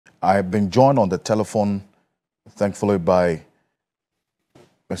I have been joined on the telephone, thankfully, by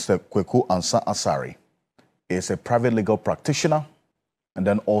Mr. Kweku Ansa Asari. He is a private legal practitioner and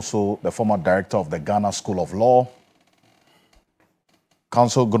then also the former director of the Ghana School of Law.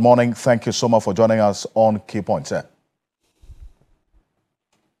 Counsel, good morning. Thank you so much for joining us on Key Points, sir.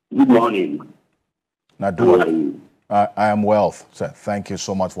 Good morning. I am well, sir. Thank you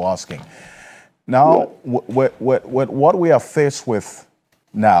so much for asking. Now, what we are faced with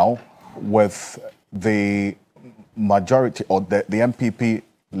now, with the majority or the MPP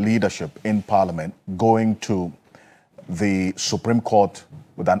leadership in Parliament going to the Supreme Court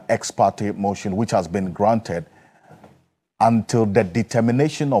with an ex parte motion which has been granted until the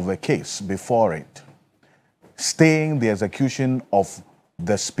determination of a case before it, staying the execution of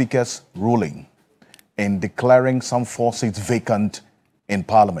the Speaker's ruling in declaring some 4 seats vacant in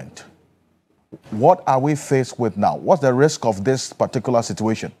Parliament. What are we faced with now? What's the risk of this particular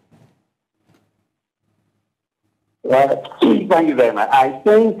situation? Thank you very much. I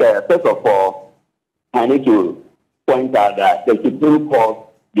think, first of all, I need to point out that the Supreme Court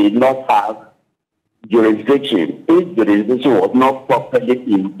did not have jurisdiction if the jurisdiction was not properly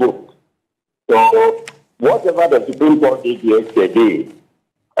invoked. So, whatever the Supreme Court did yesterday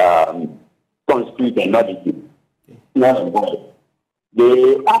constitutes a nullity.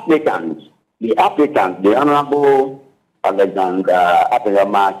 The applicants, the Honorable Alexander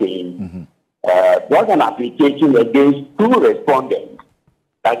Appiah-Martin, was an application against 2 respondents,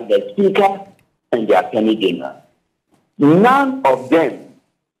 that is the Speaker and the Attorney General. None of them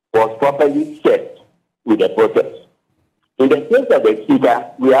was properly set with the process. In the case of the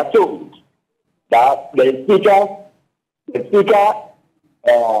Speaker, we are told that the Speaker,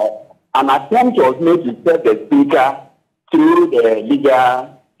 an attempt was made to set the Speaker through the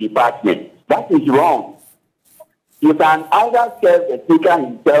legal department. That is wrong. You can either serve the Speaker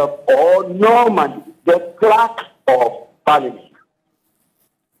himself or normally the clerk of Parliament.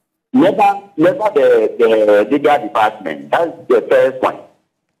 Never the legal department. That's the first point.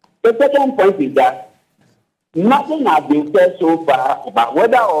 The second point is that nothing has been said so far about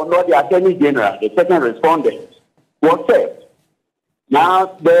whether or not the Attorney General, the second respondent, was served. Now,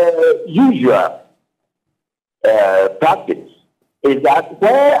 the usual practice is that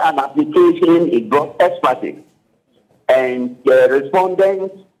where an application is brought ex parte and the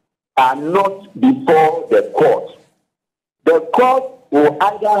respondents are not before the court will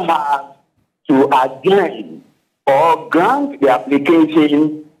either have to adjourn or grant the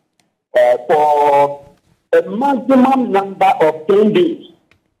application for a maximum number of 10 days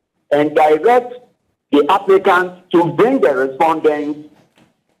and direct the applicants to bring the respondents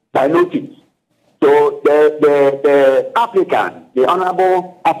by notice. So the applicant, the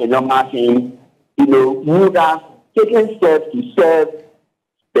Honorable Appiah-Martin, would have taken steps to serve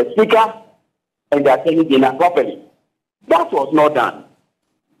the Speaker and the Attorney General properly. That was not done.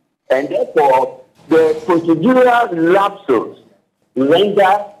 And therefore, the procedural lapses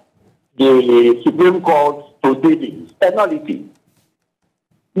render the Supreme Court proceedings a nullity.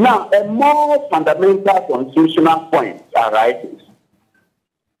 Now, a more fundamental constitutional point arises.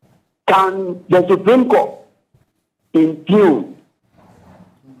 Can the Supreme Court impugn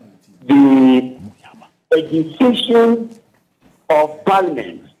a decision of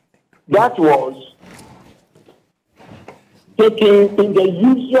Parliament that was taken in the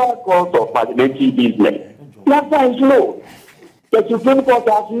usual course of parliamentary business? The answer is no. The Supreme Court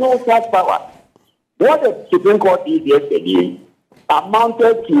has no such power. What the Supreme Court did yesterday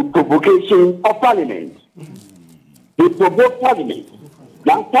amounted to provocation of Parliament. They provoked Parliament.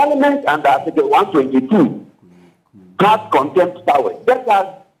 Now, Parliament under Article 122 has contempt powers. Just as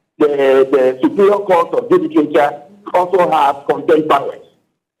the Superior Court of Judicature also has contempt powers.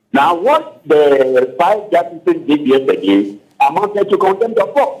 Now, what the 5 justices did yesterday amounted to contempt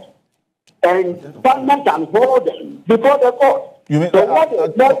of court. And Parliament can hold them before the court. So what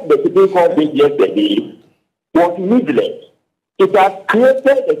the Supreme Court did yesterday was needless. It has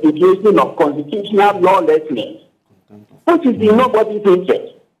created a situation of constitutional lawlessness, which is in nobody's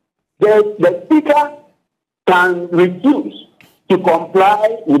interest. The Speaker can refuse to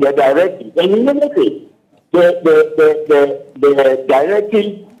comply with the directive. And in any case, the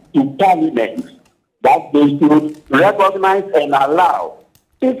directive to Parliament that they should recognize and allow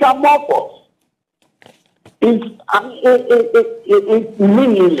is amorphous. It's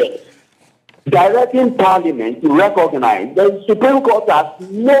meaningless. Directing Parliament to recognize the Supreme Court has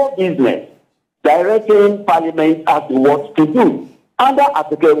no business directing Parliament as to what to do. Under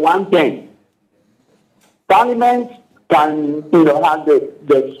Article 110, Parliament can have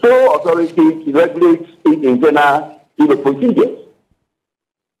the sole authority to regulate its internal procedures.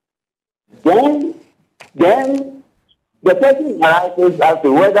 Then the question arises as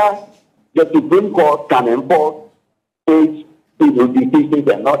to whether the Supreme Court can enforce its decisions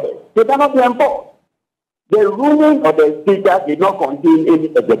and others. They cannot be enforced. The ruling of the Speaker did not contain any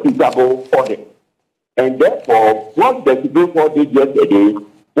executable order. And therefore, what the Supreme Court did yesterday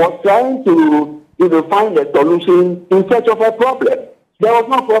was trying to find a solution in search of a problem. There was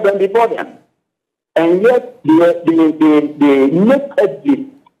no problem before them. And yet, they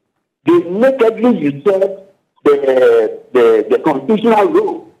nakedly usurped the constitutional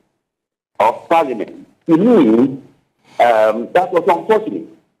rule of Parliament. To me, that was unfortunate.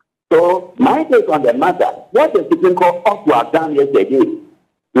 So, my take on the matter, what the Supreme Court ought to have done yesterday,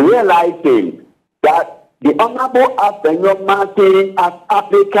 realizing that the Honorable Avenue Martin as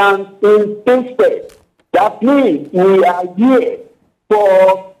applicants insisted that please, we are here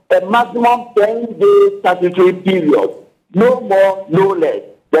for a maximum 10-day statutory period, no more, no less.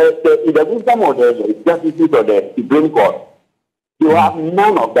 In the wisdom of the justices of the Supreme Court, you have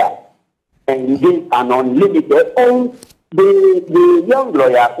none of that. And you give an unlimited. And the young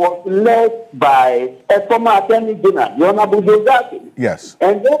lawyer was led by a former Attorney General, the Honorable Jogasi. Yes.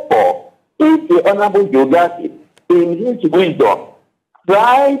 And therefore, if the Honorable Jogasi, in his wisdom,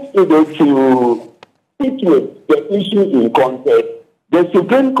 tried to situate the issue in context, the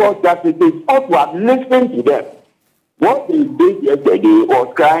Supreme Court justices ought to have listened to them. What they did yesterday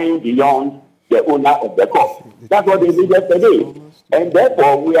was crying beyond the owner of the court. That's what they did yesterday. And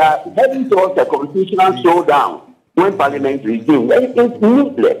therefore, we are heading towards a constitutional showdown when Parliament resumes. And it's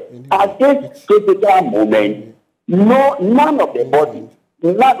needless. At this critical moment, none of the bodies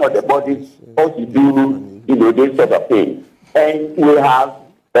ought to do this sort of thing. And we have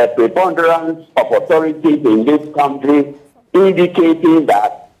a preponderance of authorities in this country indicating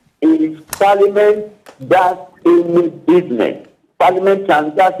that if Parliament does any business, Parliament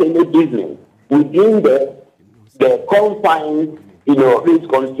transacts any business within the confines, of its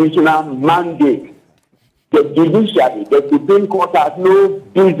constitutional mandate, the judiciary, the Supreme Court has no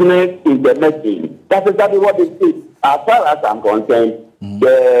business intermediating. That's exactly what it is. As far as I'm concerned,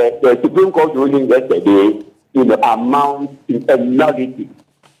 the Supreme Court ruling yesterday, amounts to a nullity.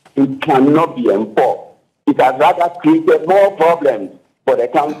 It cannot be enforced. It has rather created more problems for the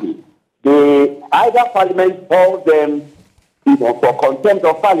country. Either Parliament calls them, for contempt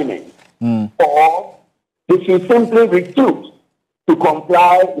of Parliament, or they should simply refuse to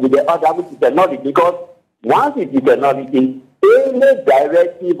comply with the order, which is a nullity. Because once it is a nullity, any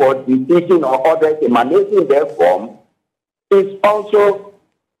directive or decision or orders emanating therefrom is also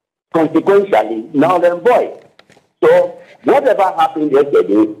consequentially null and void. So whatever happened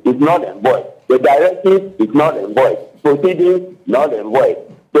yesterday is null and void. The directive is null and void. Proceedings null and void.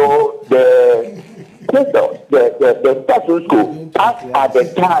 So the status quo, as at the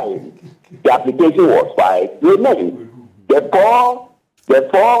time the application was filed, remains. The four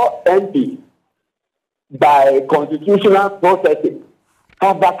MPs, by constitutional processes,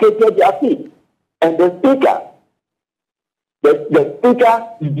 have vacated their seat. And the Speaker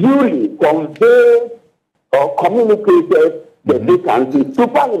duly conveyed or communicated the vacancy to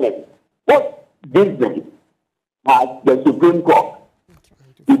Parliament. What business has the Supreme Court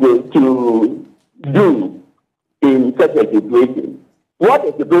to do in such a situation? What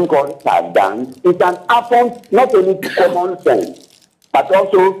the Supreme Court has done is an affront not only to common sense, but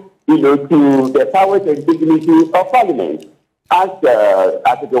also to the powers and dignity of Parliament, as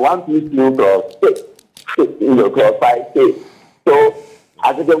the 122 clause states, clause 5 states. So,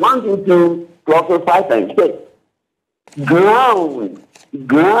 as the 122 clause 5 and 6,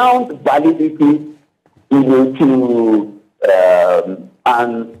 ground validity to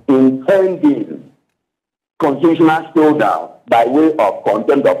an impending constitutional showdown by way of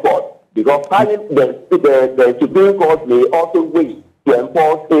contempt of court, because the Supreme Court may also wish to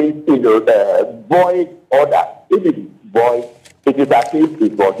enforce a void order. If it is void, it is as if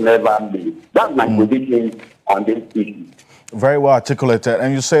it was never made. That's my position on this issue. Very well articulated.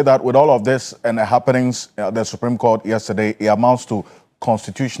 And you say that with all of this and the happenings at the Supreme Court yesterday, it amounts to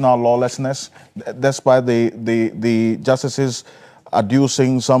constitutional lawlessness, despite the justices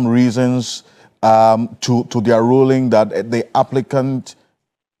adducing some reasons to their ruling that the applicant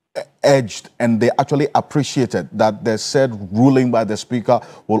edged, and they actually appreciated that the said ruling by the Speaker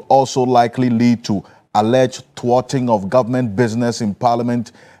will also likely lead to alleged thwarting of government business in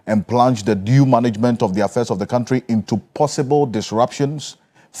Parliament and plunge the due management of the affairs of the country into possible disruptions.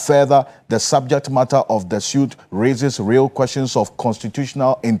 Further, the subject matter of the suit raises real questions of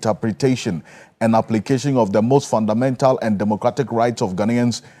constitutional interpretation and application of the most fundamental and democratic rights of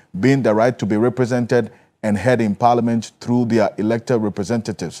Ghanaians, being the right to be represented and heard in Parliament through their elected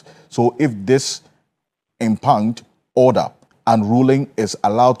representatives. So if this impugned order and ruling is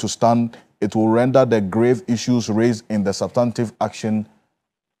allowed to stand, it will render the grave issues raised in the substantive action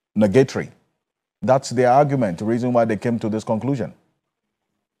negatory. That's their argument, the reason why they came to this conclusion.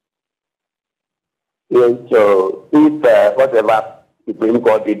 Yes, so if whatever Supreme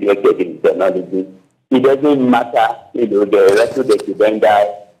Court rejected in technology, it doesn't matter, the rest of the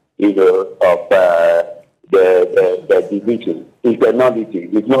defender, of the division. It's a nullity.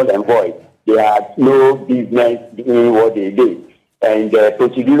 It's not and void. They have no business doing what they did. And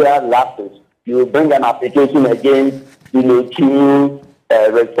procedural lapses, you bring an application against, to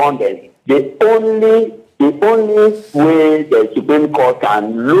respondents. The only way the Supreme Court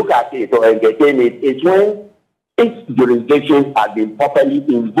can look at it or entertain it is when its jurisdiction has been properly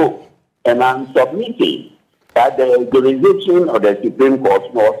invoked. And I'm submitting that the jurisdiction of the Supreme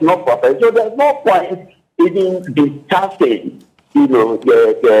Court was not proper. So there's no point even discussing, the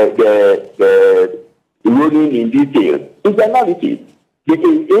ruling in detail. It's a nullity.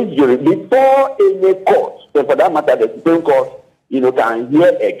 Before any court, so for that matter, the Supreme Court, can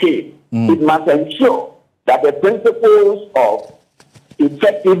hear a case, it must ensure that the principles of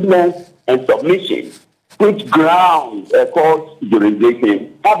effectiveness and submission, which grounds a court's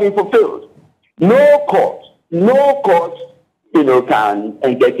jurisdiction, have been fulfilled. No court, can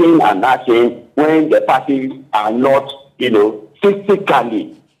entertain an action when the parties are not,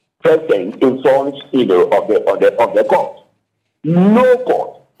 physically present in front, of the court. No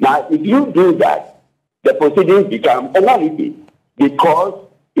court. Now, if you do that, the proceedings become a nullity because,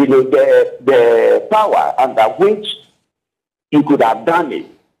 the power under which you could have done it,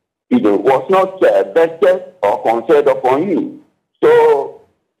 was not vested or conferred upon you. So,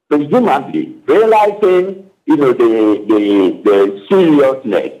 presumably, realizing, the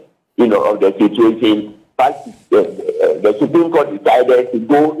seriousness, of the situation, but the Supreme Court decided to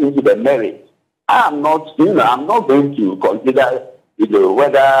go into the merits. I'm not going to consider,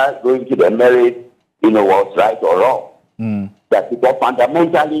 whether going to the merits, was right or wrong. That because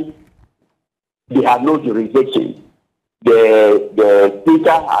fundamentally, they have no jurisdiction. The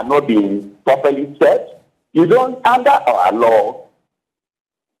speaker had not been properly set. You don't, under our law,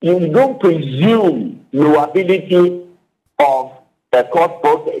 you don't presume knowability of the court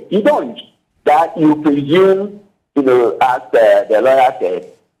process. You don't. That you presume, as the lawyer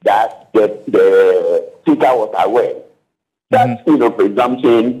said, that the speaker was aware. That's,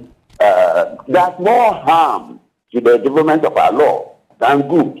 presumption. That's more harm to the development of our law than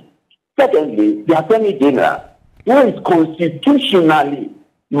good. Secondly, the Attorney General, who is constitutionally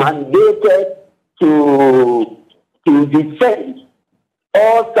mandated to defend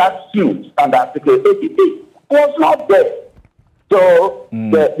all such suits under Article 88, was not there. So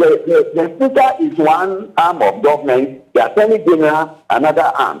the Speaker is one arm of government, the Attorney General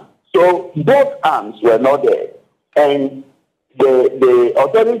another arm. So both arms were not there. And the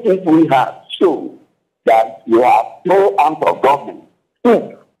authorities we have show that you have no arm of government.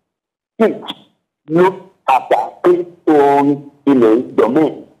 Look after its own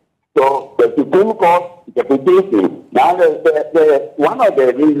domain. So the Supreme Court interpretation, now one of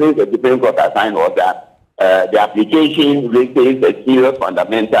the reasons the Supreme Court assigned was that the application raises a serious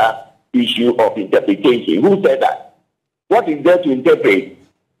fundamental issue of interpretation. Who said that? What is there to interpret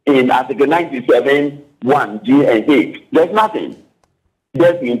in Article 97, 1, G and H? There's nothing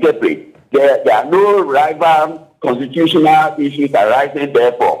there to interpret. There are no rival constitutional issues arising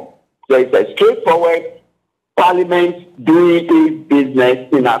therefrom. So it's a straightforward Parliament doing its business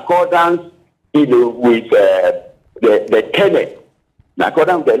in accordance, with the tenet, in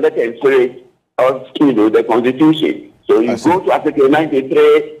accordance with the letter and spirit of the Constitution. So you go to Article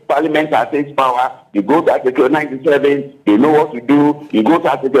 93, Parliament has its power. You go to Article 97, they know what to do. You go to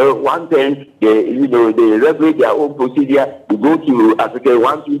Article 110, they regulate their own procedure. You go to Article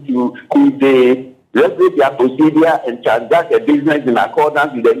 122, if they regulate their procedure and transact the business in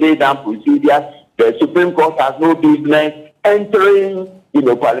accordance with the laid down procedure, the Supreme Court has no business entering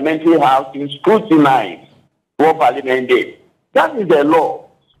parliamentary house to scrutinize what Parliament did. That is the law.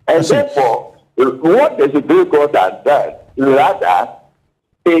 And therefore, what the Supreme Court has done, rather,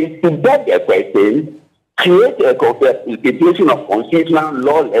 is to beg the question, create a situation of constitutional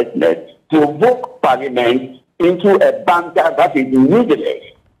lawlessness, provoke Parliament into a banter that is needless.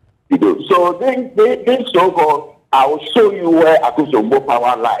 So this so-called, I will show you where Akosombo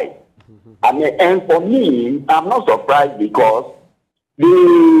power lies. And for me, I'm not surprised because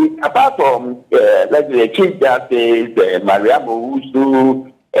apart from like the Chief Justice, Maria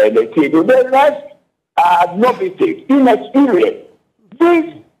Mowusu, the rest are novices, inexperienced. This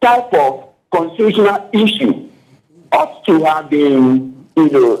type of constitutional issue ought to have been,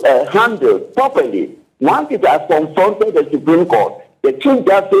 handled properly. Once it has confronted the Supreme Court, the Chief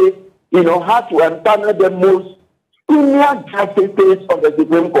Justice, had to empanel the most senior justices of the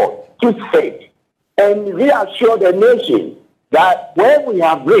Supreme Court to say and reassure the nation that where we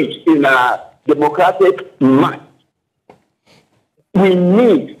have reached in a democratic mind, we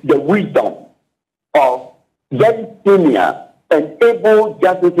need the wisdom of very senior and able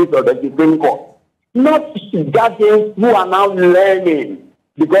justices of the Supreme Court, not judges who are now learning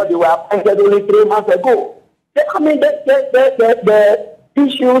because they were appointed only 3 months ago. I mean, the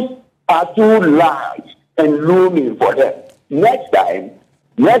issues are too large and looming for them. Next time,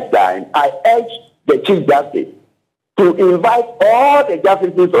 I urge the Chief Justice to invite all the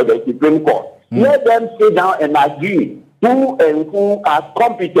justices of the Supreme Court. Let them sit down and agree who are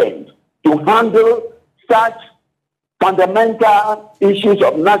competent to handle such fundamental issues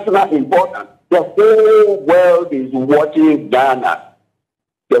of national importance. The whole world is watching Ghana.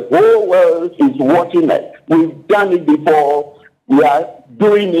 The whole world is watching us. We've done it before. We are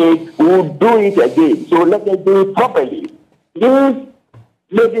doing it. We'll do it again. So let us do it properly. Please,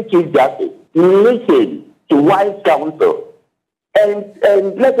 Lady Chief Justice, listen to wise counsel and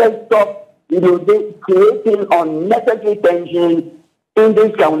let us stop creating unnecessary tension in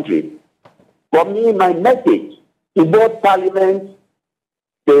this country. For me, my message to both Parliament,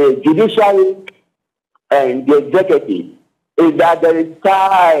 the judiciary, and the executive is that there is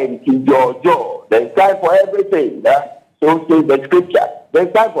time to judge. There is time for everything. So says the scripture. There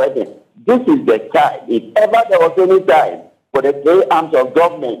is time for everything. This is the time. If ever there was any time for the three arms of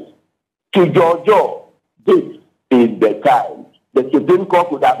government to judge, this is the time. The Supreme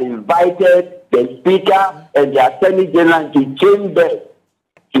Court would have invited the Speaker and the Attorney General to chambers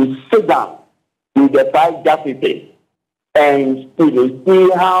to sit down with the 5 justices and see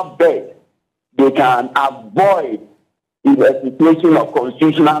how best they can avoid the situation of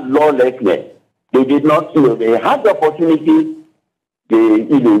constitutional lawlessness. They did not feel they had the opportunity, they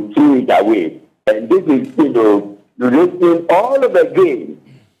threw it away. And this is raising all of again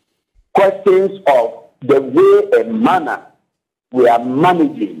questions of the way and manner we are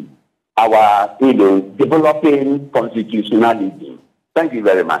managing our developing constitutionalism. Thank you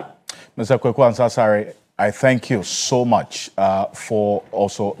very much. Mr. Kweku Ansah-Asare, I thank you so much for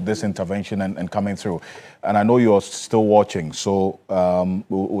also this intervention and coming through. And I know you're still watching, so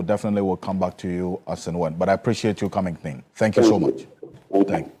we'll definitely will come back to you as and when. But I appreciate you coming in. Thank you so much.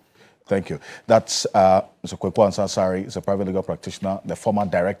 Thank you. That's Mr. Kweku Ansah-Asare. He's a private legal practitioner, the former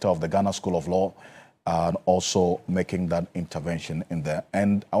director of the Ghana School of Law, and also making that intervention in there.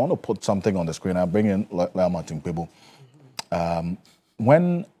 And I want to put something on the screen. I'll bring in Martin Pebu.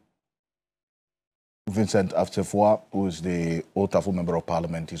 When Vincent Aftefua, who is the Otafu Member of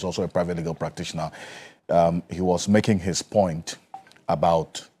Parliament, he's also a private legal practitioner, he was making his point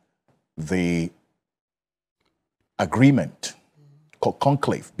about the agreement,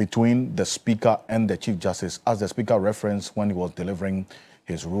 conclave between the Speaker and the Chief Justice, as the Speaker referenced when he was delivering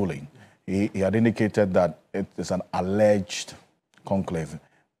his ruling. He had indicated that it is an alleged conclave,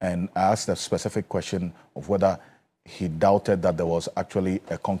 and asked a specific question of whether he doubted that there was actually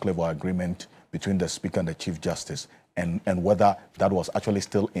a conclave or agreement between the Speaker and the Chief Justice, and whether that was actually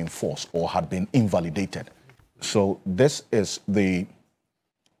still in force or had been invalidated. So this is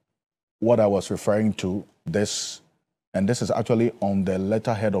what I was referring to, and this is actually on the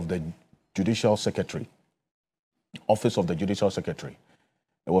letterhead of the Judicial Secretary, Office of the Judicial Secretary.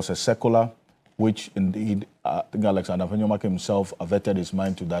 It was a circular which indeed, I think Alexander Fenyomake himself averted his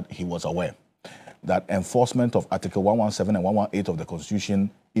mind to that he was aware that enforcement of Article 117 and 118 of the Constitution,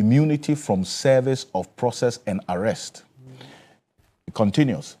 immunity from service of process and arrest. It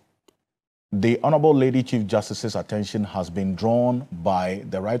continues. The Honourable Lady Chief Justice's attention has been drawn by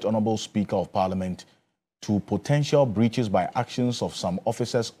the Right Honourable Speaker of Parliament to potential breaches by actions of some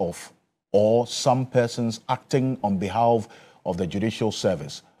officers or some persons acting on behalf of the Judicial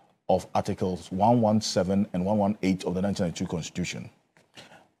Service of Articles 117 and 118 of the 1992 Constitution.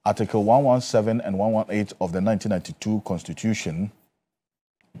 Article 117 and 118 of the 1992 Constitution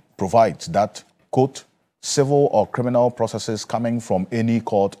provides that, quote, civil or criminal processes coming from any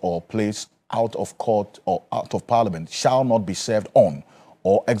court or place out of court or out of Parliament shall not be served on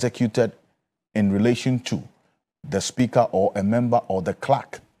or executed in relation to the Speaker or a member or the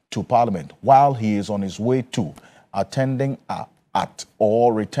clerk to Parliament while he is on his way to, attending at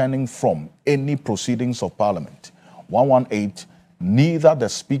or returning from any proceedings of Parliament. 118, neither the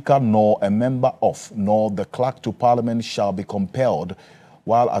Speaker nor a member of nor the clerk to Parliament shall be compelled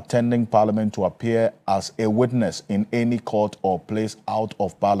while attending Parliament to appear as a witness in any court or place out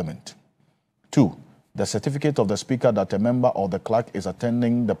of Parliament. 2. The certificate of the Speaker that a member or the clerk is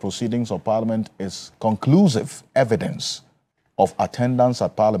attending the proceedings of Parliament is conclusive evidence of attendance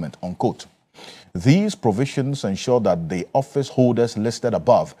at Parliament, unquote. These provisions ensure that the office holders listed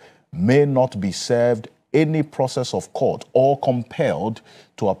above may not be served any process of court or compelled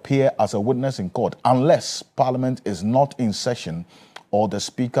to appear as a witness in court unless Parliament is not in session or the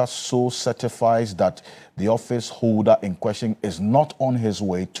Speaker so certifies that the office holder in question is not on his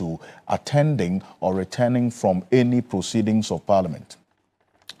way to attending or returning from any proceedings of Parliament.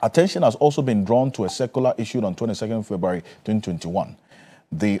 Attention has also been drawn to a circular issued on 22nd February 2021.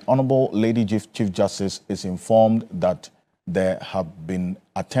 The Honourable Lady Chief Justice is informed that there have been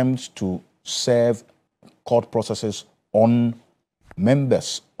attempts to serve court processes on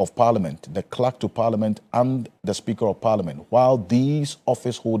members of Parliament, the Clerk to Parliament and the Speaker of Parliament, while these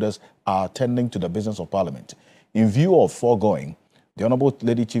office holders are attending to the business of Parliament. In view of foregoing, the Honourable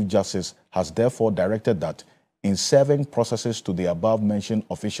Lady Chief Justice has therefore directed that in serving processes to the above-mentioned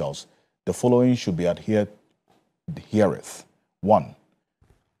officials, the following should be adhered herewith. 1.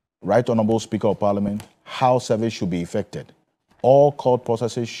 Right Honourable Speaker of Parliament, how service should be effected. All court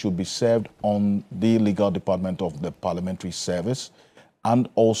processes should be served on the legal department of the parliamentary service, and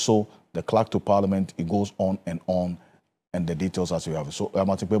also the Clerk to Parliament. It goes on, and the details as you have. So,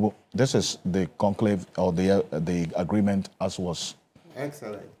 this is the conclave or the agreement as was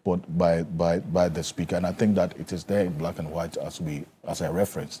put by the Speaker, and I think that it is there in black and white as I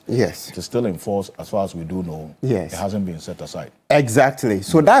referenced. Yes, it is still in force as far as we do know. Yes, it hasn't been set aside. Exactly.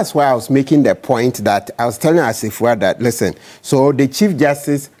 So that's why I was making the point that I was telling us if we're that listen. So the Chief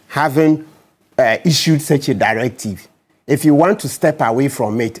Justice haven't issued such a directive. If you want to step away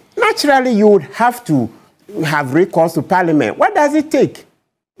from it, naturally you would have to have recourse to Parliament. What does it take?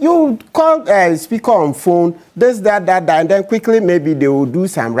 You call Speaker on phone, this, that, and then quickly maybe they will do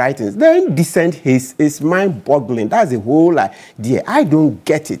some writings. The indecent haste is mind-boggling. That's the whole idea. I don't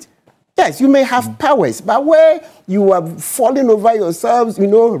get it. Yes, you may have powers, but where you are falling over yourselves,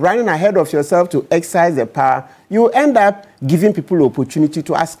 running ahead of yourself to exercise the power, you end up giving people opportunity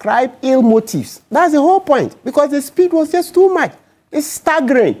to ascribe ill motives. That's the whole point, because the speed was just too much. It's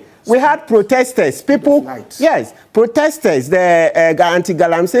staggering. We had protesters, people, yes, protesters, the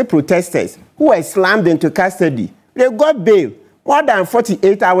anti-Galamsey protesters, who were slammed into custody. They got bail. More than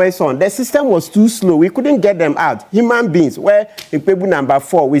 48 hours on. The system was too slow. We couldn't get them out. Human beings, where in Pebu number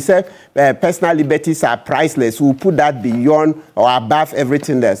 4, we said personal liberties are priceless. We'll put that beyond or above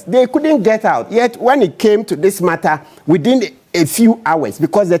everything else. They couldn't get out. Yet when it came to this matter, within a few hours,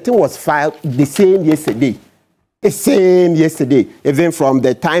 because the thing was filed the same yesterday. The same yesterday. Even from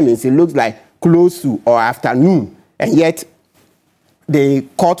the timings, it looks like close to or afternoon. And yet the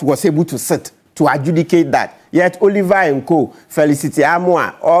court was able to sit to adjudicate that. Yet Oliver and Co., Felicity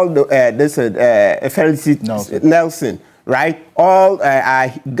Amoa, all the Felicity Nelson, right? All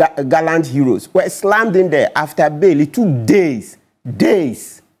gallant heroes were slammed in there after bail. It took days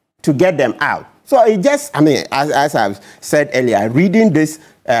to get them out. So it just, as I've said earlier, reading this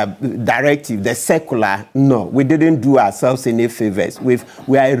directive, the circular, no, we didn't do ourselves any favors. We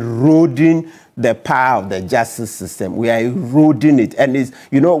are eroding the power of the justice system. We are eroding it. And it's,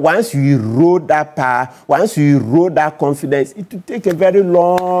 once you erode that power, once you erode that confidence, it will take a very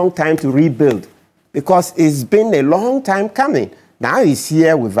long time to rebuild, because it's been a long time coming. Now it's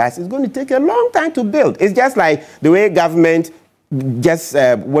here with us. It's going to take a long time to build. It's just like the way government just,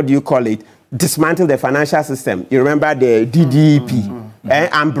 dismantle the financial system. You remember the DDEP,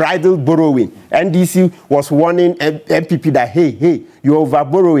 unbridled borrowing. NDC was warning MPP that, hey, you're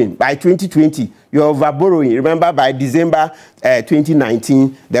over-borrowing. By 2020, you're over-borrowing. Remember, by December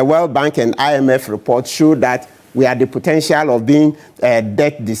 2019, the World Bank and IMF report showed that we had the potential of being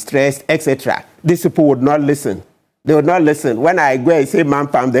debt distressed, etc. These people would not listen. They would not listen. When I go and say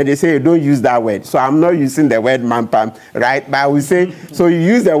mampam, then they say, don't use that word. So I'm not using the word mampam, right? But I will say, so you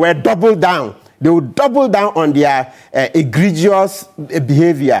use the word double down. They will double down on their egregious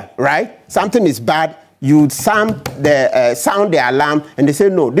behavior, right? Something is bad. You sound the alarm, and they say,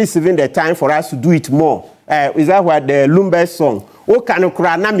 no, this is even the time for us to do it more. Is that what the Lumber song? Oh,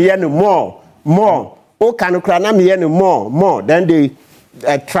 more. Oh, more. Then they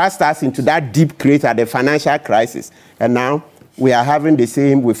thrust us into that deep crater, the financial crisis. And now we are having the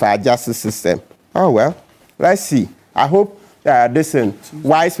same with our justice system. Oh, well, let's see. I hope, listen,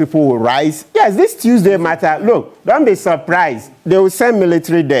 wise people will rise. Yes, this Tuesday matter. Look, don't be surprised. They will send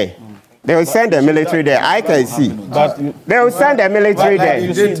military there. They will send the military there. I can see. They will send the military there.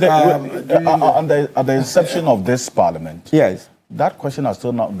 You see, at the inception of this parliament, yes, that question has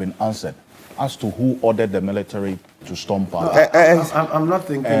still not been answered as to who ordered the military to storm Parliament. I'm not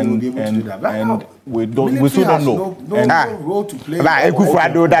thinking we'll be able to do that. And we still don't know. No role to play. But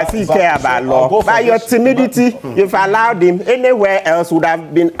Ekufuado, does he care about law? By your timidity, you've allowed him anywhere else would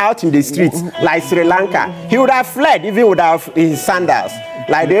have been out in the streets, like Sri Lanka. He would have fled even without his sandals.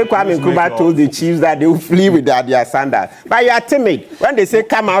 Like the Kwame Nkrumah told the chiefs that they will flee with their sandals. But you are timid. When they say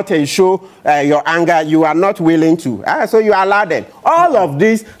come out and show your anger, you are not willing to. So you allow them. All of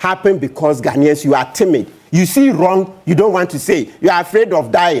this happened because Ghanaians, you are timid. You see wrong, you don't want to say. You are afraid of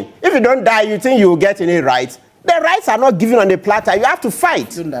dying. If you don't die, you think you will get any rights. The rights are not given on a platter. You have to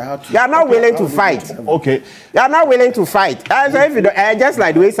fight. You are not willing to fight. Okay. You are not willing to fight. So if you don't, just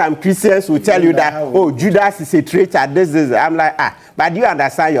like the way some Christians will tell you that, oh, Judas is a traitor, this. I'm like, but you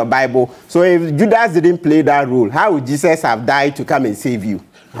understand your Bible. So if Judas didn't play that role, how would Jesus have died to come and save you?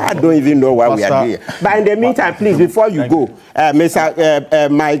 I don't even know what we are doing. But in the meantime, please, before you go,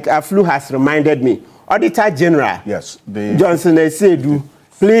 Mr. Mike Aflu has reminded me, Auditor General, yes, Johnson Esedu,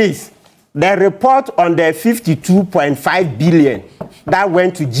 please, the report on the 52.5 billion that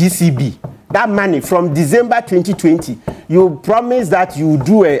went to GCB, that money from December 2020, you promised that you would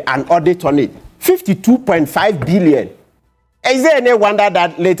do an audit on it. 52.5 billion. Is there any wonder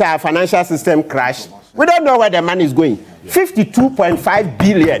that later our financial system crashed? We don't know where the money is going. 52.5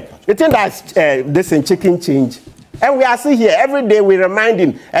 billion. You think that's this in chicken change? And we are still here every day. We remind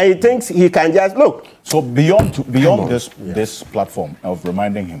him, and he thinks he can just look. So beyond this platform of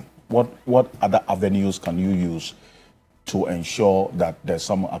reminding him, what other avenues can you use to ensure that there's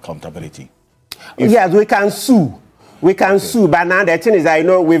some accountability? Yes, we can sue. We can sue, but now the thing is, I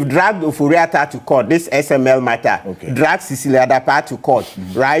know we've dragged Ofuriata to court, this SML matter, dragged Cecilia Dapa to court,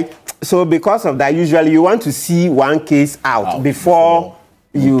 right? So because of that, usually you want to see one case out before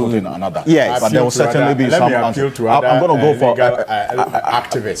you put in another. Yes, but there will certainly be some. I'm going to go for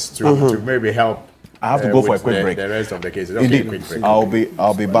activists to maybe help. I have to go for a quick break. The rest of the cases. Okay, quick break.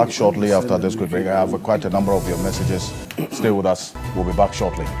 I'll be back shortly after this quick break. I have quite a number of your messages. Stay with us. We'll be back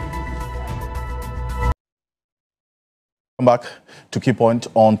shortly. Welcome back to Key Point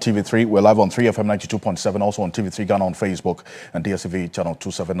on TV3. We're live on 3FM 92.7, also on TV3 Ghana on Facebook and DSTV channel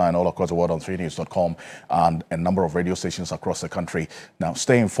 279 all across the world on 3news.com and a number of radio stations across the country. Now,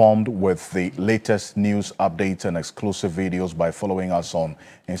 stay informed with the latest news updates and exclusive videos by following us on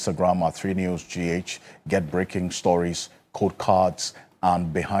Instagram at 3newsgh. Get breaking stories, code cards,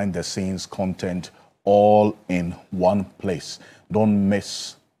 and behind-the-scenes content all in one place. Don't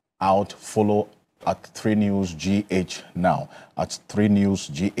miss out. Follow at 3newsgh now, at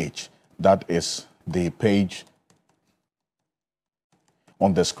 3newsgh. That is the page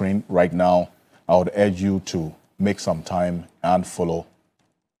on the screen right now. I would urge you to make some time and follow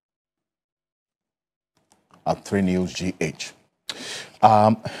at 3newsgh.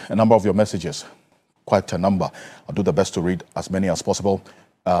 A number of your messages, quite a number. I'll do the best to read as many as possible.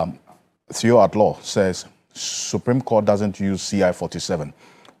 Theo at Law says, Supreme Court doesn't use CI 47.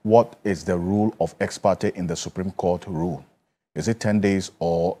 What is the rule of ex parte in the Supreme Court rule? Is it 10 days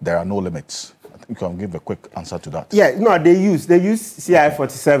or there are no limits? I think you can give a quick answer to that. Yeah, no, they use CI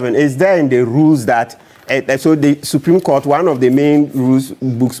 47. It's there in the rules that, so the Supreme Court, one of the main rules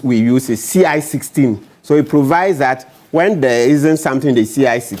books we use is CI 16. So it provides that when there isn't something in the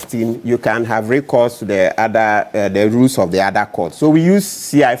CI 16, you can have recourse to the rules of the other court. So we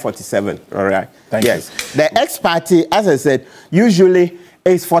use CI 47, all right? Thank you. The ex parte, as I said, usually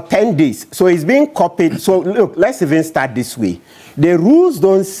is for 10 days. So it's being copied. So look, let's even start this way. The rules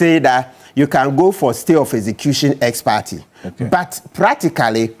don't say that you can go for stay of execution ex parte. Okay. But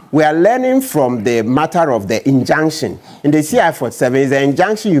practically, we are learning from the matter of the injunction. In the CI 47, is the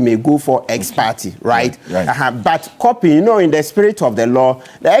injunction you may go for ex parte, right? Right. But copy, in the spirit of the law,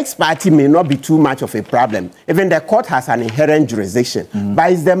 the ex parte may not be too much of a problem. Even the court has an inherent jurisdiction.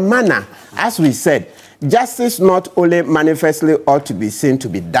 But it's the manner, as we said, justice not only manifestly ought to be seen to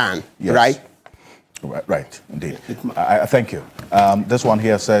be done, right? Right, indeed. I thank you. This one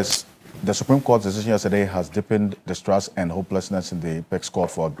here says, the Supreme Court's decision yesterday has deepened distrust and hopelessness in the apex court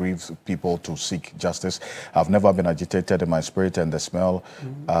for aggrieved people to seek justice. I've never been agitated in my spirit and the smell.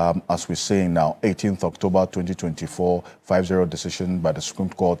 As we're saying now, 18th October 2024, 5-0 decision by the Supreme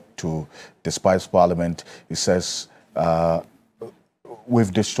Court to despise Parliament. It says,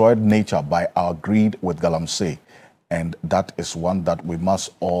 we've destroyed nature by our greed with Galamsey, and that is one that we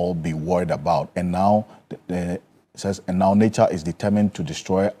must all be worried about. And now, it says, and now nature is determined to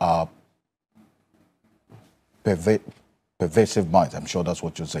destroy our pervasive minds, I'm sure that's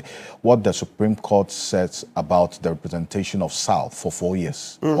what you'll say, what the Supreme Court says about the representation of South for 4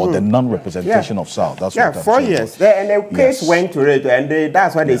 years, or the non-representation of South. That's what I'm 4 years. And the case went to it, and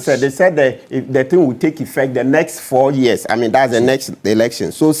that's what they said. They said that the thing will take effect the next 4 years. I mean, that's the next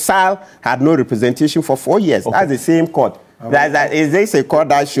election. So Sal had no representation for 4 years. That's the same court. Is this a court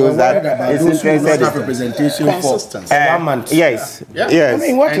that shows that it's interested in representation for 1 month? Yes. Yeah. Yes. I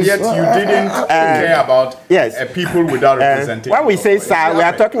mean, and yet you didn't care about people without representation. When we say Sal, we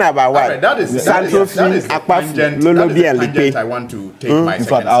are talking about what? That is the tangent I want to take my In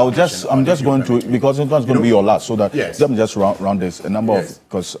fact, I'm just going to, because it was going to be your last, so that let me just round this. A number of,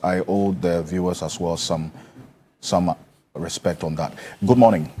 because I owe the viewers as well some respect on that. Good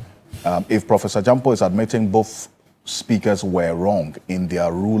morning. If Professor Jampo is admitting both speakers were wrong in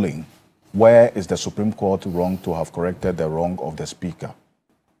their ruling, where is the Supreme Court wrong to have corrected the wrong of the speaker?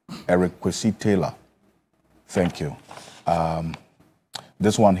 Eric Kwesi Taylor. Thank you.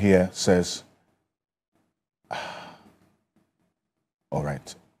 This one here says, all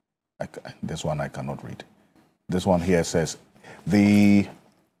right, this one I cannot read. This one here says, the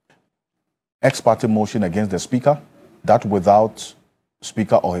ex parte motion against the speaker, that without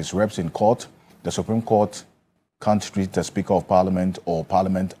speaker or his reps in court, the Supreme Court can't treat the Speaker of Parliament or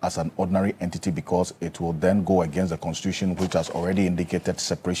Parliament as an ordinary entity because it will then go against the Constitution, which has already indicated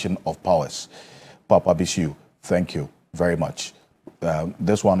separation of powers. Papa Bishu, thank you very much.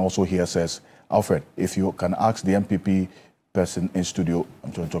 This one also here says, Alfred, if you can ask the MPP person in studio,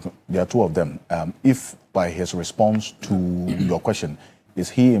 there are two of them, if by his response to your question, is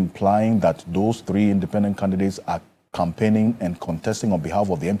he implying that those 3 independent candidates are campaigning and contesting on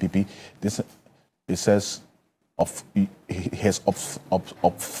behalf of the MPP? It says, his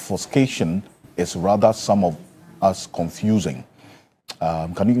obfuscation is rather some of us confusing.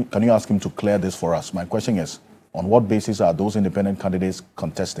 Can you ask him to clear this for us? My question is, on what basis are those independent candidates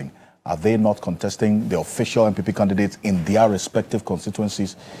contesting? Are they not contesting the official MPP candidates in their respective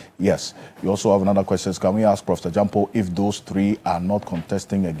constituencies? Yes. You also have another question. Can we ask Professor Jampo if those 3 are not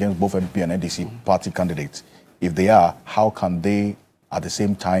contesting against both MPP and NDC party candidates? If they are, how can they at the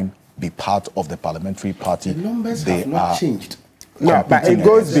same time be part of the parliamentary party? The numbers have not changed. No, but it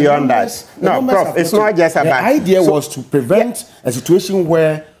goes beyond that. No, Prof, it's not just about... The idea was to prevent a situation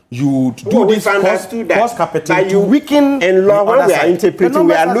where you do this cost capital to weaken... In law, when we are interpreting,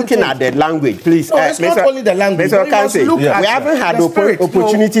 we are looking at the language. Please, no, it's not only the language. We haven't had the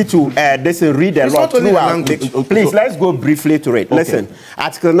opportunity to read the law throughout. Please, let's go briefly to it. Listen,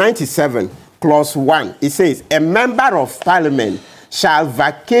 Article 97, Clause 1, it says, a member of Parliament shall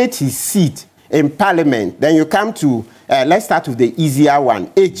vacate his seat in Parliament. Then you come to, let's start with the easier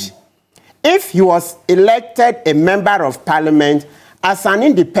one, H. If he was elected a member of Parliament as an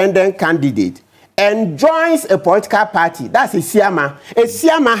independent candidate and joins a political party, that's a Siama. A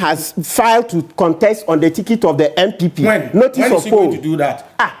Siama has filed to contest on the ticket of the MPP. When is he going to do that?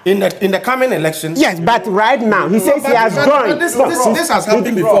 In the coming elections? Yes, but right now, he says he has joined. This has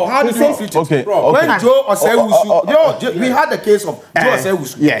happened before. How did you treat him? When Joe Osewusu, we had the case of Joe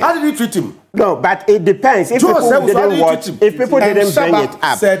Osewusu. How did you treat him? No, but it depends. If people didn't watch, if people didn't bring it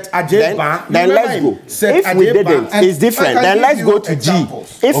up, then let's go. If we didn't, it's different. Then let's go to G.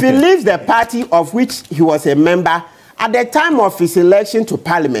 If he leaves the party of which he was a member at the time of his election to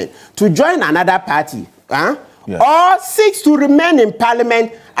Parliament to join another party, or seeks to remain in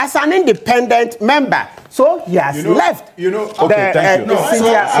Parliament as an independent member, so he has left. Okay, thank you.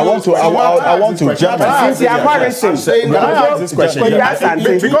 I want to jump in. Cynthia Morrison.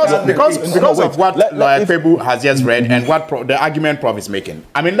 Because of what Lawyer Pebu has just read and what the argument Prof is making.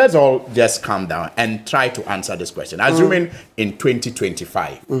 I mean, let's all just calm down and try to answer this question. Assuming in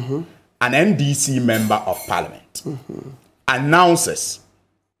 2025, an NDC member of Parliament announces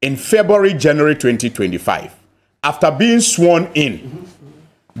in February, January 2025, after being sworn in,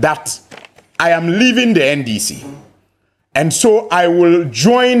 that I am leaving the NDC, and so I will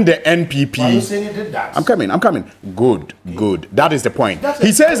join the NPP. Are you saying he did that? I'm coming. Good. That is the point.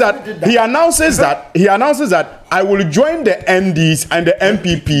 He says that he announces that I will join the NDs and the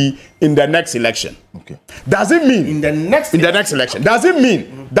MPP in the next election. Okay. Does it mean in the next election? Does it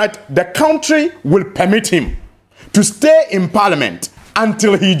mean that the country will permit him to stay in Parliament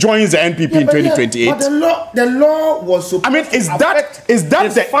until he joins the NPP in 2028? But the law was supposed is that the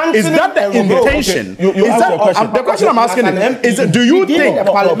intention? The question I'm asking is, do you think?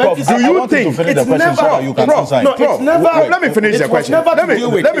 Let me finish the question. Let me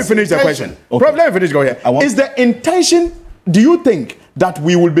finish the question. Prof, let me finish. Go here. Is the intention? Do you think that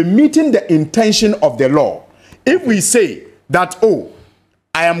we will be meeting the intention of the law if we say that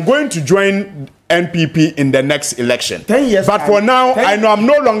I am going to join NPP in the next election. 10 years. But for now, I know I'm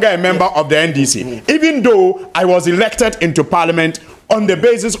no longer a member of the NDC, even though I was elected into parliament on the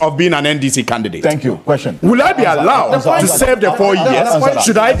basis of being an NDC candidate. Thank you. Question. Will I be allowed to serve the 4 years?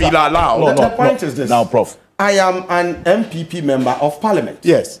 Should I be allowed? The point is this. Now, Prof. I am an MPP member of parliament.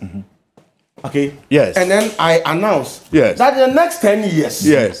 Yes. Okay. Yes. And then I announce Yes. that in the next 10 years,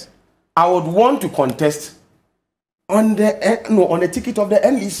 Yes. I would want to contest on the ticket of the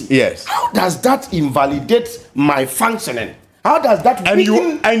NEC. Yes. How does that invalidate my functioning? How does that and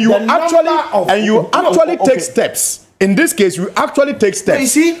you actually take steps? In this case, you actually take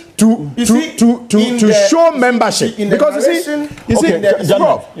steps to show membership. Because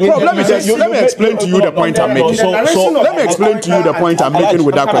let me explain to you the point I'm making. Let me explain to you the point I'm making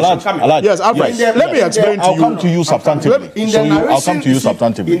with that question. Yes, Alfred. Let me explain to you. I'll come to you substantively. I'll come to you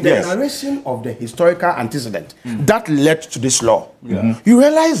substantively. In the narration of the historical antecedent that led to this law, you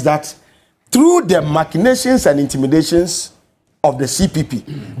realize that through the machinations and intimidations of the CPP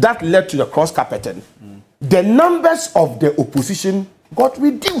that led to the cross-carpeting, the numbers of the opposition got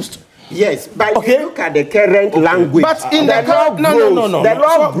reduced. Yes, but look at the current language. But in the law the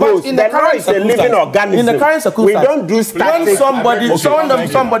law grows. The law is a living organism. In the current circumstance, we don't do static. When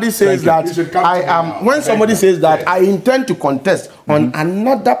somebody says that I intend to contest on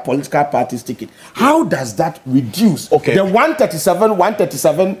another political party's ticket, how does that reduce the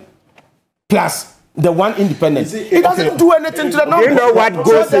 137 plus the one independent? It doesn't do anything to the number. You know what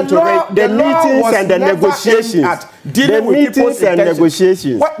goes into it? The meetings and the negotiations. The meetings and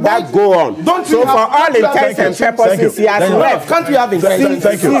negotiations that go on. So for all intents and purposes, he has left. Can't we have intentions?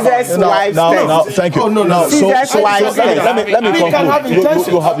 Thank you. Caesar's wife. Now, thank you. No. Caesar's wife. Let me conclude.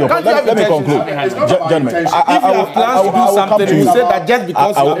 You have your point. Let me conclude. Gentlemen, I'll come to you.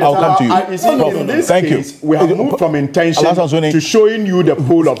 I'll come to you. Thank you. We have moved from intention to showing you the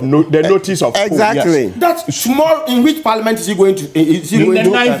poll of the notice of exactly. That's small. In which parliament is he going to? In the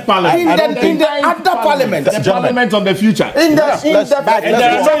ninth parliament. In the other parliament. The parliament of the future. And there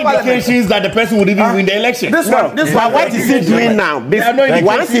are no indications that the person would even win the election. But what is he doing now?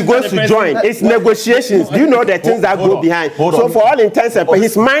 Once he goes to join, it's negotiations. Do you know the things that go behind? So for all intents and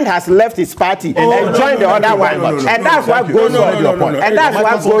purposes, his mind has left his party and joined the other one. And that's what goes on. And that's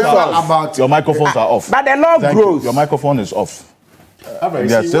what goes on. Your microphones are off. But the law grows. Your microphone is off.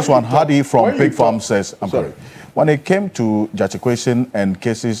 Yes, this one, Hadi from Pig Farm says, I'm sorry. When it came to judiciation and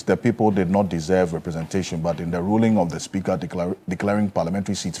cases, the people did not deserve representation, but in the ruling of the Speaker declaring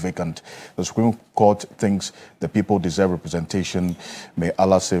parliamentary seats vacant, the Supreme Court thinks the people deserve representation. May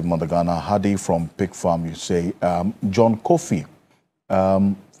Allah save Mother Ghana. Hadi from Pig Farm, you say. John Kofi,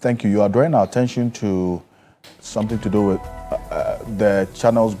 thank you. You are drawing our attention to something to do with the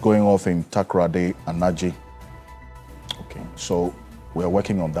channels going off in Takoradi and Naji. Okay, so we're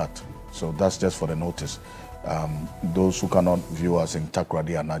working on that. So that's just for the notice. Those who cannot view us in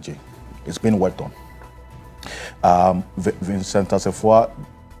Takoradi and Naji, it's been worked on. Vincent Asefua,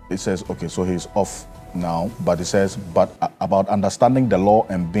 it says, okay, so he's off now, but it says, but about understanding the law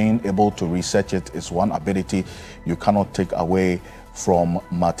and being able to research it is one ability you cannot take away from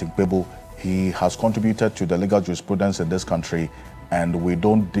Martin Pebu. He has contributed to the legal jurisprudence in this country, and we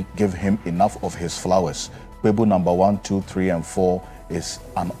don't give him enough of his flowers. Pebu number 1, 2, 3, and 4 is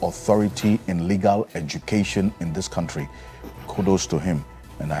an authority in legal education in this country. Kudos to him.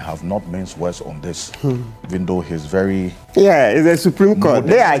 And I have not minced words on this, even though he's very... Yeah, it's the Supreme Court.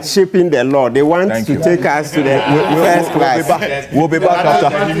 They are shaping the law. They want to take us to the first class. We'll be back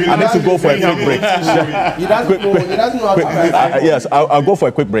after. I need to go for a quick break. He doesn't know. Yes, I'll go for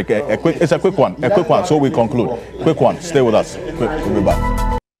a quick break. It's a quick one. A quick one, so we conclude. Quick one. Stay with us. We'll be back.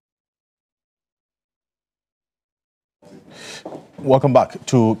 Welcome back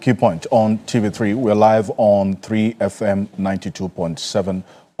to Key Point on TV3. We're live on 3FM 92.7,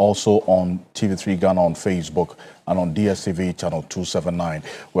 also on TV3 Ghana on Facebook and on DSTV channel 279.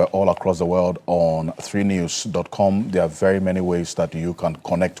 We're all across the world on 3news.com. There are very many ways that you can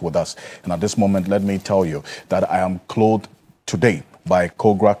connect with us. And at this moment, let me tell you that I am clothed today by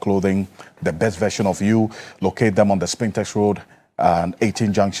Kogra Clothing, the best version of you. Locate them on the Spintex Road and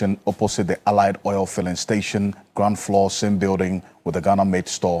 18 Junction, opposite the Allied Oil Filling Station, ground floor, same building with the Ghana Made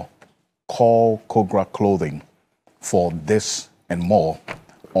store. Call Kogra Clothing for this and more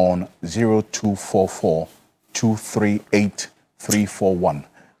on 0244 238 341.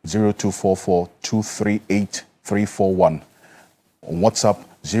 0244 238 341. On WhatsApp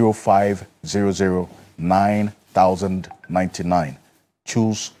 0500 9099.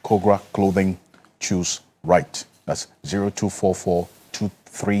 Choose Kogra Clothing. Choose right. That's 0244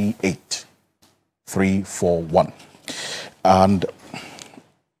 238 341. And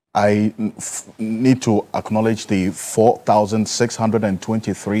I need to acknowledge the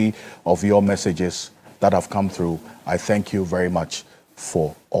 4,623 of your messages that have come through. I thank you very much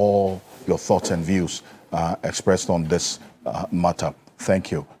for all your thoughts and views expressed on this matter.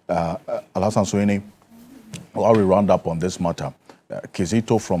 Thank you. Alhassan Suini, while we round up on this matter,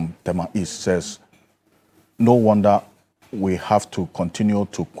 Kizito from Tema East says, no wonder we have to continue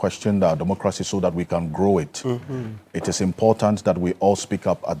to question our democracy so that we can grow it. It is important that we all speak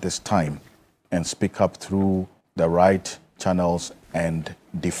up at this time and speak up through the right channels and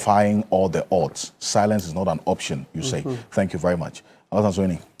defying all the odds. Silence is not an option, you say. Thank you very much. Alhassan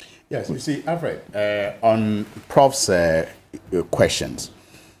Suini. Yes, you see, Alfred, on Prof's questions,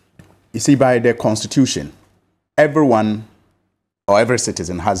 you see, by the Constitution, everyone or every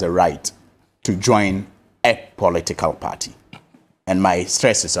citizen has a right to join a political party. And my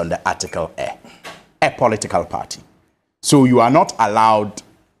stress is on the article A political party. So you are not allowed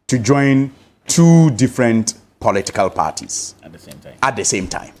to join two different political parties at the same time. At the same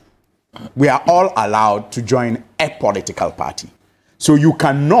time. We are all allowed to join a political party. So you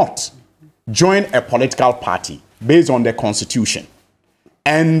cannot join a political party based on the Constitution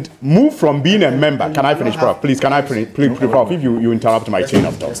and move from being a member. Can I finish, Prof? Please, can I finish? Please, Prof, if you interrupt my chain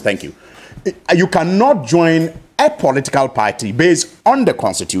of thoughts. Thank you. You cannot join a political party based on the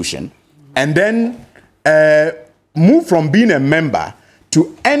Constitution and then move from being a member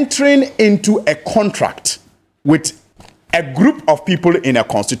to entering into a contract with a group of people in a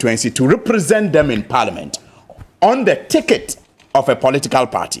constituency to represent them in Parliament on the ticket of a political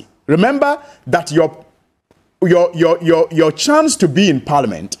party. Remember that your chance to be in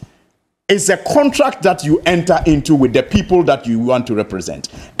Parliament is a contract that you enter into with the people that you want to represent.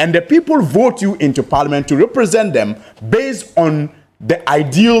 And the people vote you into Parliament to represent them based on the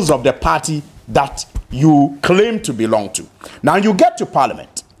ideals of the party that you claim to belong to. Now you get to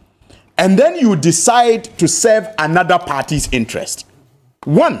Parliament, and then you decide to serve another party's interest.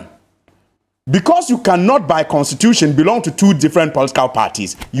 One, because you cannot by constitution belong to two different political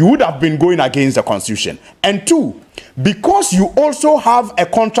parties, you would have been going against the Constitution. And two, because you also have a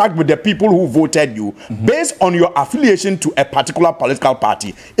contract with the people who voted you based on your affiliation to a particular political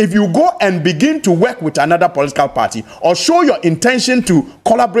party. If you go and begin to work with another political party or show your intention to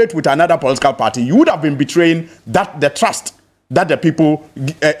collaborate with another political party, you would have been betraying the trust that the people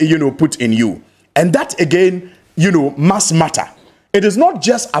put in you. And that again, must matter. It is not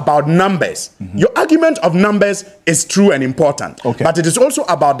just about numbers. Your argument of numbers is true and important, but it is also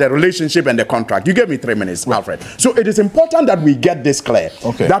about the relationship and the contract. You gave me 3 minutes, Alfred. So it is important that we get this clear,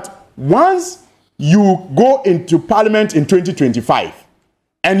 that once you go into Parliament in 2025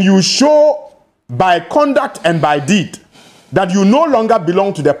 and you show by conduct and by deed that you no longer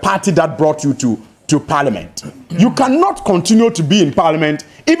belong to the party that brought you to Parliament, you cannot continue to be in Parliament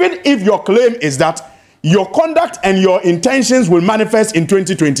even if your claim is that your conduct and your intentions will manifest in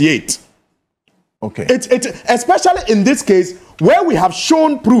 2028. Especially in this case, where we have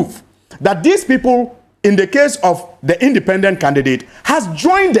shown proof that these people, in the case of the independent candidate, has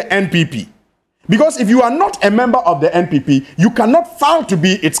joined the NPP. Because if you are not a member of the NPP, you cannot file to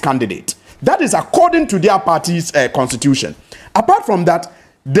be its candidate. That is according to their party's constitution. Apart from that,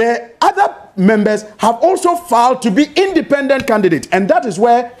 the other members have also filed to be independent candidates, and that is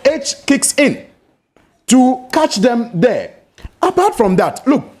where H kicks in to catch them there. Apart from that,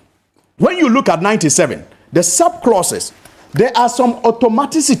 look, when you look at 97, the sub-clauses, there are some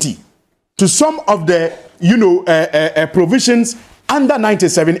automaticity to some of the, provisions under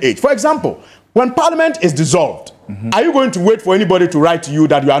 97H. For example, when Parliament is dissolved, are you going to wait for anybody to write to you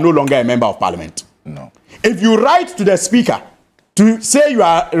that you are no longer a member of Parliament? No. If you write to the Speaker to say you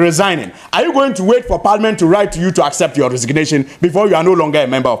are resigning, are you going to wait for Parliament to write to you to accept your resignation before you are no longer a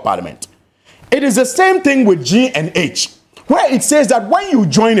member of Parliament? It is the same thing with G and H, where it says that when you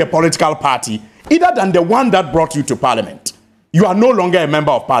join a political party, either than the one that brought you to Parliament, you are no longer a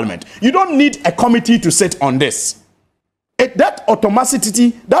member of Parliament. You don't need a committee to sit on this. That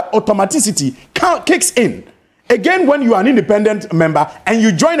automaticity kicks in. Again, when you are an independent member and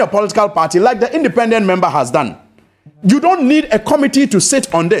you join a political party like the independent member has done, you don't need a committee to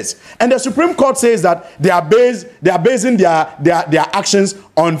sit on this. And the Supreme Court says that they are basing their actions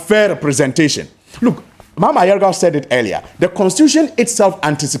on fair representation. Look, Mama Yergal said it earlier. The Constitution itself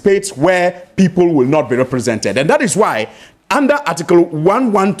anticipates where people will not be represented. And that is why, under Article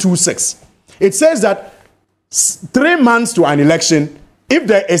 1126, it says that 3 months to an election, if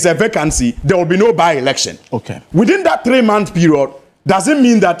there is a vacancy, there will be no by-election. Within that 3-month period, doesn't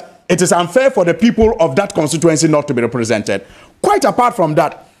mean that it is unfair for the people of that constituency not to be represented. Quite apart from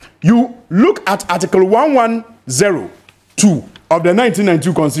that, you look at Article 1102 of the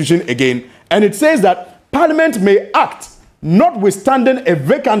 1992 Constitution again, and it says that Parliament may act notwithstanding a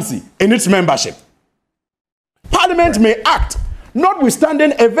vacancy in its membership. Parliament may act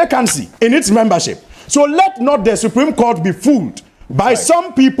notwithstanding a vacancy in its membership. So let not the Supreme Court be fooled by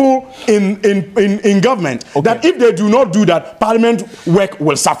some people in government that if they do not do that, Parliament work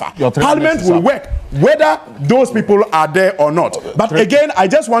will suffer. Parliament will work whether those people are there or not. But again, I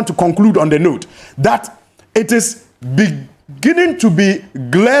just want to conclude on the note that it is beginning to be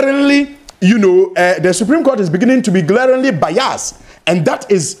glaringly, the Supreme Court is beginning to be glaringly biased, and that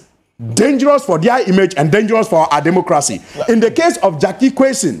is dangerous for their image and dangerous for our democracy. In the case of Jackie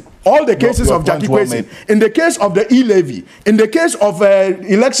Kwesi, all the cases of Jackie Kwesi, in the case of the e-levy, in the case of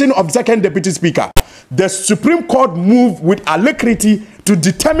election of second deputy speaker, the Supreme Court moved with alacrity to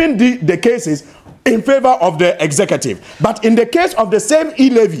determine the cases in favor of the executive. But in the case of the same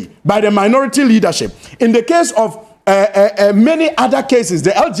e-levy by the minority leadership, in the case of many other cases,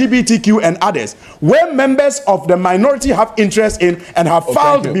 the LGBTQ and others, where members of the minority have interest in and have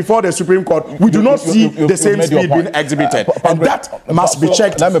filed before the Supreme Court, we do not see the same speed being exhibited. And that must be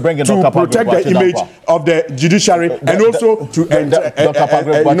checked to protect the image of the judiciary and also to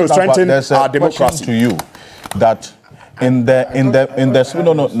strengthen our democracy. To you that in the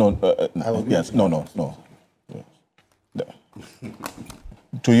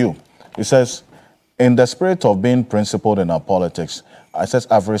to you, it says, in the spirit of being principled in our politics, I says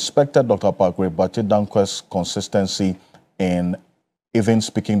I've respected Dr. Parkway Dankwa's consistency in even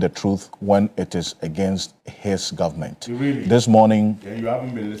speaking the truth when it is against his government. Really? This morning, you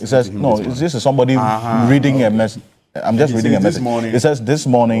haven't been listening. It says no. This is somebody reading a message. I'm just reading a message. It says this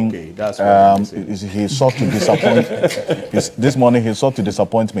morning he sought to disappoint. This morning he sought to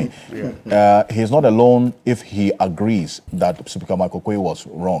disappoint me. He's not alone if he agrees that Speaker Michael Kwei was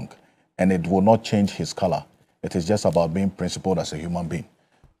wrong, and it will not change his color. It is just about being principled as a human being.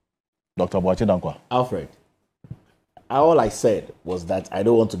 Dr. Boakye Dankwa. Alfred, all I said was that I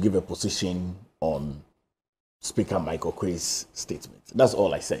don't want to give a position on Speaker Michael Kwei's statement. That's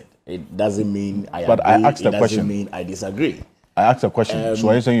all I said. It doesn't mean I agree. I asked the question. It doesn't mean I disagree. I asked a question. So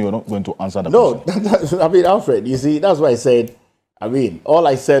are you saying you're not going to answer the question? No, I mean, Alfred, you see, that's why I said, all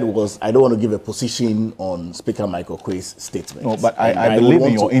I said was I don't want to give a position on Speaker Michael Kwei's statement. No, but I believe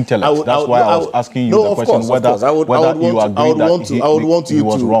in your intellect. That's why I was asking you the question whether you agree that he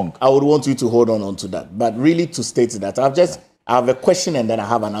was wrong. I would want you to hold on to that. But really to state that, I have a question and then I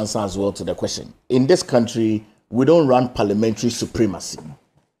have an answer as well to the question. In this country, we don't run parliamentary supremacy.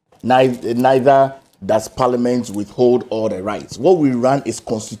 Neither does Parliament withhold all the rights. What we run is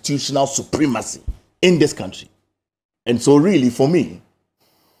constitutional supremacy in this country. And so really, for me,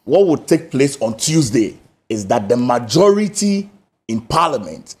 what would take place on Tuesday is that the majority in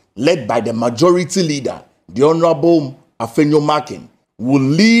Parliament, led by the majority leader, the Honorable Afenyo Makin, will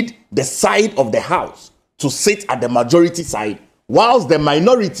lead the side of the House to sit at the majority side, whilst the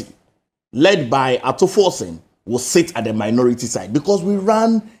minority, led by Ato Forsen, will sit at the minority side, because we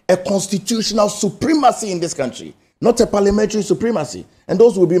run a constitutional supremacy in this country, not a parliamentary supremacy. And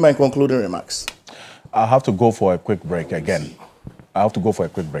those will be my concluding remarks. I have to go for a quick break again. I have to go for a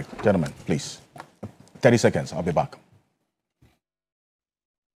quick break. Gentlemen, please. 30 seconds. I'll be back.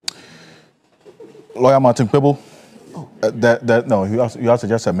 Lawyer Martin Kpebu. No, you have to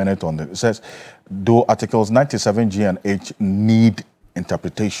just a minute on it. It says, do Articles 97G and H need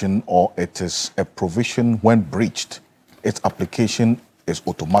interpretation, or it is a provision when breached, its application is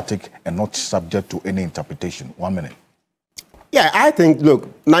automatic and not subject to any interpretation? 1 minute. Yeah, I think, look,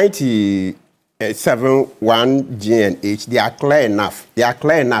 97, 1G and H, they are clear enough. They are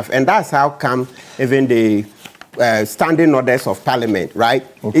clear enough. And that's how come even the standing orders of Parliament, right?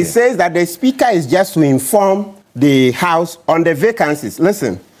 Okay. It says that the Speaker is just to inform the House on the vacancies.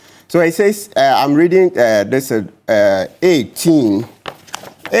 Listen. So it says, I'm reading this 18.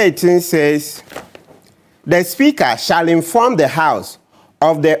 18 says, the Speaker shall inform the House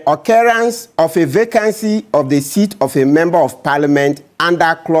of the occurrence of a vacancy of the seat of a member of Parliament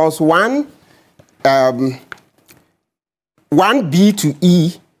under Clause 1, 1B to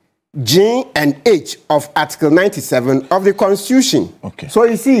E, G and H of Article 97 of the Constitution. Okay. So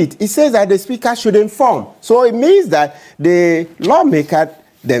you see it says that the Speaker should inform. So it means that the lawmakers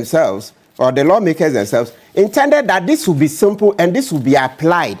themselves intended that this would be simple and this would be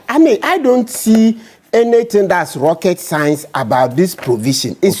applied. I mean, I don't see anything that's rocket science about this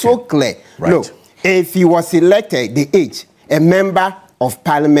provision. It's so clear. Right. Look, if he was elected, the H, a member of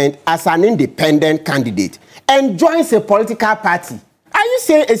Parliament as an independent candidate, and joins a political party, are you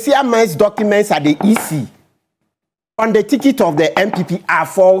saying ACMI's documents at the EC on the ticket of the MPP are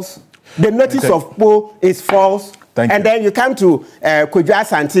false? The notice of poll is false? Thank and you. then you come to Kojo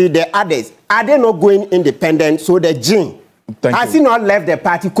Asante, the others. Are they not going independent? So the Jin has he not left the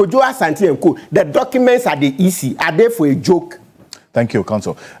party? Kojo Asante and Co. The documents are the EC. Are they for a joke? Thank you,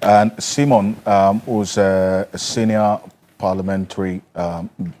 Council. And Simon, who's a senior parliamentary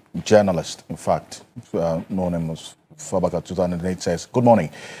journalist, in fact, known him as Fabaka 2008, says, good morning.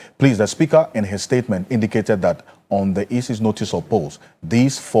 Please, the Speaker in his statement indicated that on the EC's notice of polls,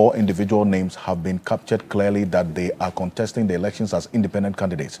 these 4 individual names have been captured clearly that they are contesting the elections as independent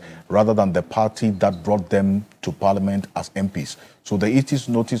candidates, rather than the party that brought them to Parliament as MPs. So the EC's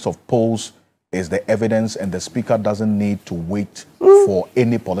notice of polls is the evidence, and the Speaker doesn't need to wait for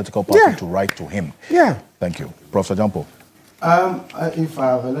any political party to write to him. Yeah. Thank you. Professor Jampo. If I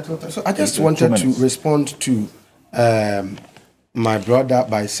have a little time. So I just wanted to respond to my brother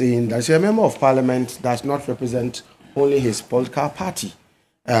by saying that a member of parliament does not represent only his political party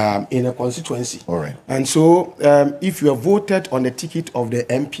in a constituency. All right. And so if you are voted on the ticket of the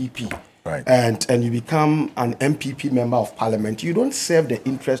MPP, right, and you become an MPP member of parliament, you don't serve the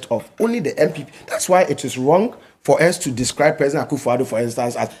interest of only the MPP. That's why it is wrong for us to describe President Akufo-Addo, for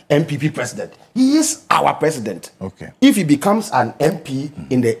instance, as MPP president. He is our president. Okay. If he becomes an MP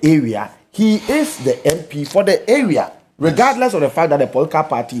in the area, he is the MP for the area, regardless of the fact that the political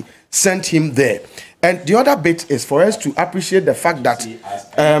party sent him there. And the other bit is for us to appreciate the fact that you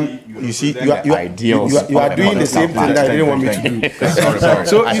see, you are doing the same thing that I didn't want me to do. Sorry.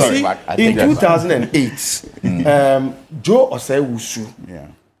 So you see, in 2008, Joe Osei-Wusu,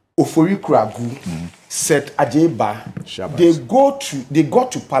 Ofori Kragu, Seth Ajeba, they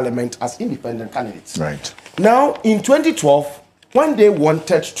got to parliament as independent candidates. Right. Now, in 2012, when they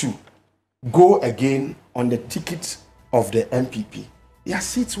wanted to go again on the ticket of the MPP, their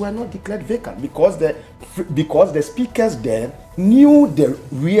seats were not declared vacant because the speakers there knew the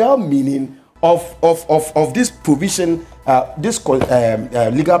real meaning of this provision, this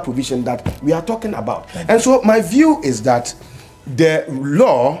legal provision that we are talking about. And so my view is that the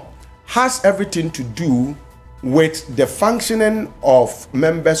law has everything to do with the functioning of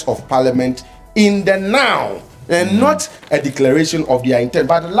members of parliament in the now, and not a declaration of their intent.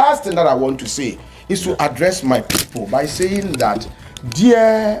 But the last thing that I want to say is to address my people by saying that,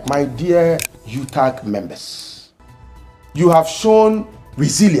 my dear UTAG members, you have shown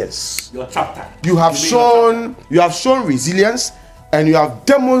resilience. Your chapter. You have shown resilience, and you have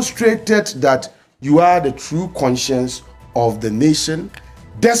demonstrated that you are the true conscience of the nation,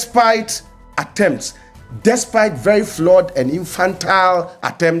 despite very flawed and infantile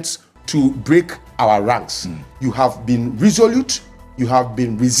attempts to break our ranks. You have been resolute, you have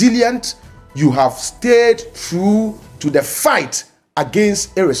been resilient, you have stayed true to the fight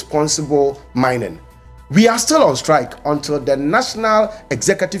against irresponsible mining. We are still on strike until the National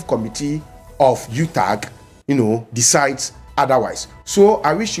Executive Committee of UTAG, decides otherwise. So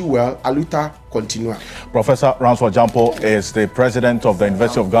I wish you well. Aluta continua. Professor Ransford Jampo is the president of the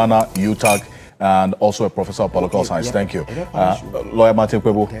University of Ghana, UTAG, and also a professor of political science. Thank you. Lawyer Martin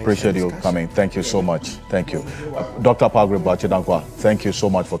Kwebu, appreciate you coming. Thank you so much. Thank you. Dr. Pagre Bachidankwa, thank you so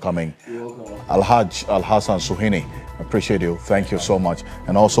much for coming. Alhaj Al-Hassan Suhini, appreciate you. Thank you so much.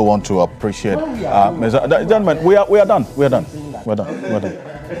 And also want to appreciate gentlemen, we are done. We're done.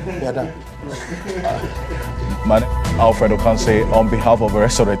 Man, Alfredo Kanse, on behalf of the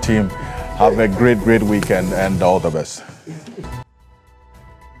rest of the team, have a great weekend and all the best.